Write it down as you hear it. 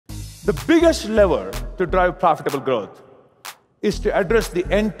The biggest lever to drive profitable growth is to address the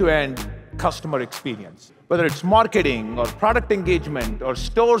end-to-end customer experience. Whether it's marketing or product engagement or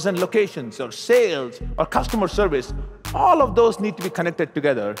stores and locations or sales or customer service, all of those need to be connected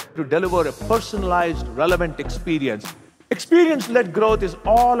together to deliver a personalized, relevant experience. Experience-led growth is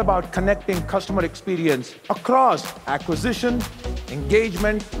all about connecting customer experience across acquisition,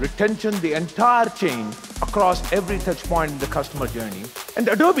 engagement, retention, the entire chain, across every touch point in the customer journey. And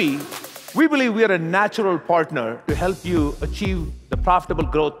Adobe, we believe we are a natural partner to help you achieve the profitable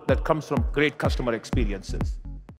growth that comes from great customer experiences.